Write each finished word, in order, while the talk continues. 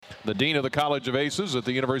The Dean of the College of Aces at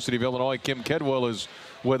the University of Illinois, Kim Kidwell, is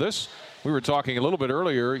with us. We were talking a little bit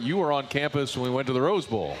earlier. You were on campus when we went to the Rose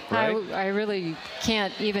Bowl, right? I really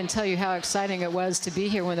can't even tell you how exciting it was to be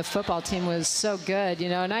here when the football team was so good, you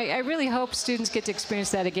know. And I really hope students get to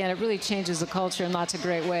experience that again. It really changes the culture in lots of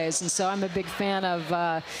great ways. And so I'm a big fan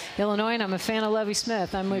of Illinois, and I'm a fan of Lovie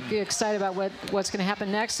Smith. I'm excited about what's going to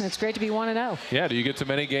happen next, and it's great to be 1-0. Yeah. Do you get to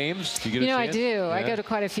many games? Do you get a chance? I do. Yeah. I go to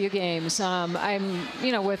quite a few games. I'm,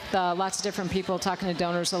 with lots of different people, talking to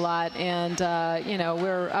donors a lot, and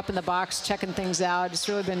we're up in the box checking things out. It's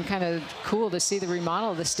really been kind of cool to see the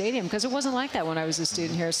remodel of the stadium, because it wasn't like that when I was a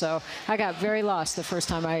student here. So I got very lost the first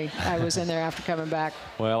time I was in there after coming back.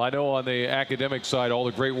 Well, I know on the academic side, all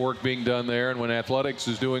the great work being done there, and when athletics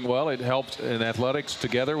is doing well, it helps in athletics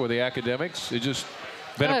together with the academics. It just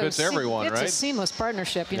benefits everyone, right? It's a seamless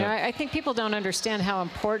partnership. You know, I think people don't understand how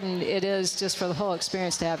important it is just for the whole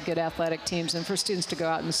experience to have good athletic teams, and for students to go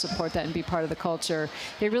out and support that and be part of the culture.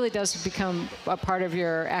 It really does become a part of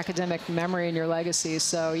your academic memory and your legacy.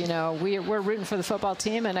 So, we're rooting for the football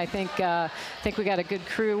team, and I think we got a good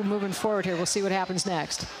crew moving forward here. We'll see what happens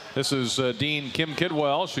next. This is Dean Kim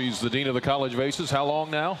Kidwell. She's the Dean of the College of Aces. How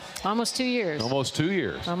long now? Almost 2 years. Almost 2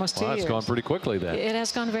 years. Almost 2 years. It's gone pretty quickly then. It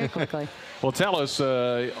has gone very quickly. Well, tell us,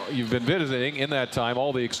 you've been visiting in that time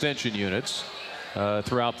all the extension units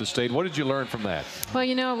throughout the state. What did you learn from that?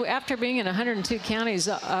 Well, after being in 102 counties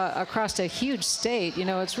across a huge state,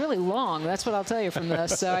 it's really long. That's what I'll tell you from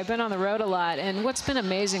this. So I've been on the road a lot, and what's been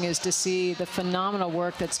amazing is to see the phenomenal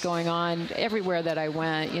work that's going on everywhere that I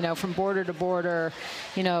went, from border to border,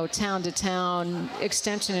 town to town.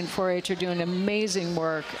 Extension and 4-H are doing amazing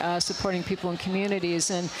work supporting people in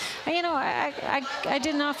communities. And, I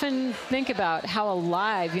didn't often think about how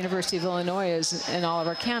alive University of Illinois is in all of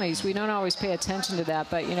our counties. We don't always pay attention to that,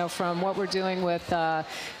 but from what we're doing with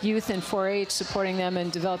youth in 4-H, supporting them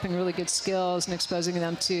and developing really good skills and exposing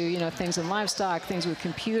them to things in livestock, things with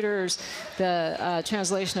computers, the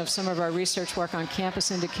translation of some of our research work on campus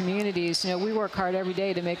into communities. We work hard every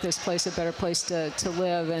day to make this place a better place to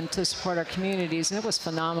live and to support our communities, and it was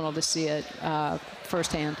phenomenal to see it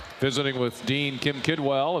firsthand. Visiting with Dean Kim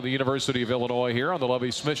Kidwell of the University of Illinois here on the Lovie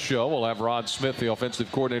Smith Show. We'll have Rod Smith, the offensive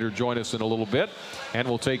coordinator, join us in a little bit, and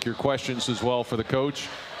we'll take your questions as well for the coach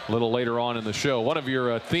a little later on in the show. One of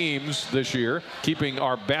your themes this year, keeping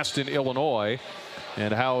our best in Illinois,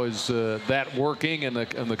 and how is that working in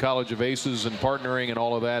the College of Aces and partnering and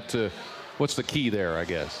all of that? What's the key there, I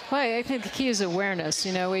guess? Well, I think the key is awareness.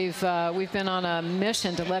 We've been on a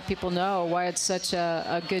mission to let people know why it's such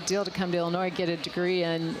a good deal to come to Illinois, get a degree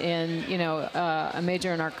in a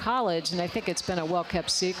major in our college, and I think it's been a well-kept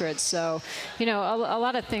secret. So, a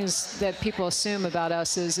lot of things that people assume about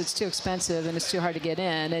us is it's too expensive and it's too hard to get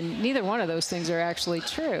in, and neither one of those things are actually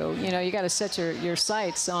true. You got to set your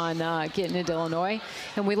sights on getting into Illinois,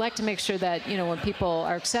 and we like to make sure that when people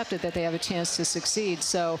are accepted, that they have a chance to succeed.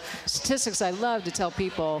 So, statistics I love to tell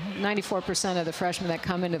people, 94% of the freshmen that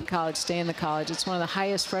come into the college stay in the college. It's one of the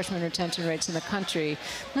highest freshman retention rates in the country.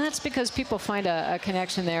 And that's because people find a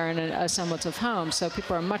connection there and a semblance of home. So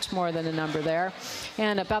people are much more than a number there.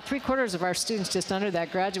 And about 3/4 of our students just under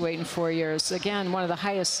that graduate in 4 years. Again, one of the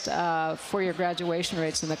highest 4-year graduation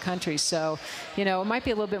rates in the country. So, it might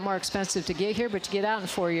be a little bit more expensive to get here, but you get out in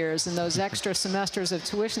 4 years, and those extra semesters of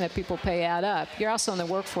tuition that people pay add up. You're also in the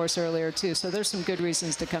workforce earlier, too. So there's some good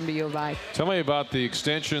reasons to come to U of I. Tell me about the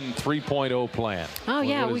Extension 3.0 plan. Oh,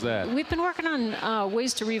 yeah. What is that? We've been working on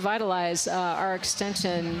ways to revitalize our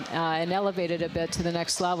extension and elevate it a bit to the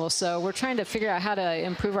next level. So we're trying to figure out how to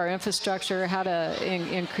improve our infrastructure, how to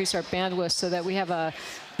increase our bandwidth so that we have a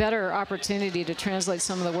better opportunity to translate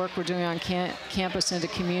some of the work we're doing on campus into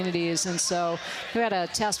communities. And so we had a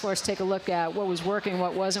task force take a look at what was working,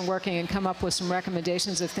 what wasn't working, and come up with some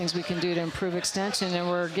recommendations of things we can do to improve extension. And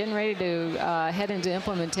we're getting ready to head into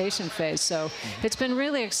implementation phase. So it's been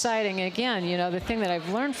really exciting. And again, the thing that I've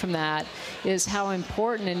learned from that is how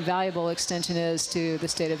important and valuable extension is to the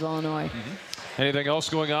state of Illinois. Anything else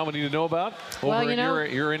going on we need to know about over in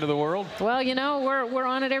your end of the world? Well, we're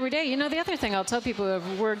on it every day. The other thing I'll tell people,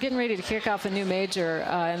 we're getting ready to kick off a new major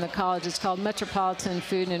in the college. It's called Metropolitan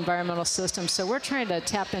Food and Environmental Systems. So we're trying to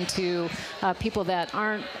tap into people that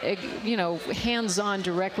aren't, hands-on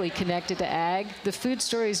directly connected to ag. The food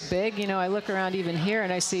story is big. I look around even here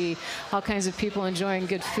and I see all kinds of people enjoying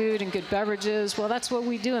good food and good beverages. Well, that's what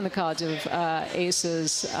we do in the College of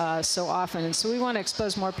Aces so often. And so we want to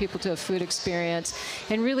expose more people to a food experience experience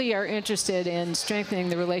and really are interested in strengthening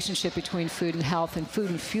the relationship between food and health and food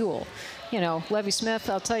and fuel. You know, Lovie Smith,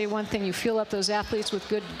 I'll tell you one thing, you fuel up those athletes with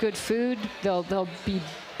good food, they'll be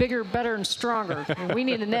bigger, better, and stronger. And we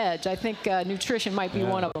need an edge. I think nutrition might be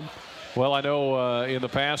one of them. Well, I know in the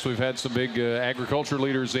past we've had some big agriculture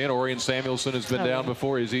leaders in. Orion Samuelson has been down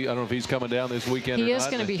before. I don't know if he's coming down this weekend or not. He is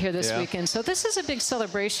going to be here this weekend. So this is a big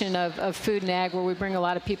celebration of food and ag where we bring a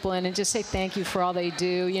lot of people in and just say thank you for all they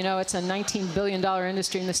do. You know, it's a $19 billion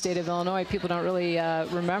industry in the state of Illinois. People don't really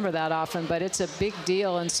remember that often, but it's a big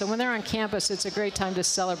deal. And so when they're on campus, it's a great time to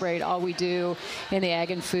celebrate all we do in the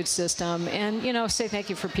ag and food system and, you know, say thank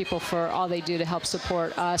you for people for all they do to help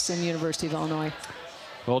support us and the University of Illinois.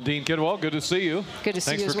 Well, Dean Kidwell, good to see you. Good to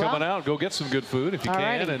see you as well. Thanks for coming out. Go get some good food if you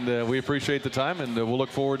can. And we appreciate the time, and we'll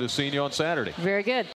look forward to seeing you on Saturday. Very good.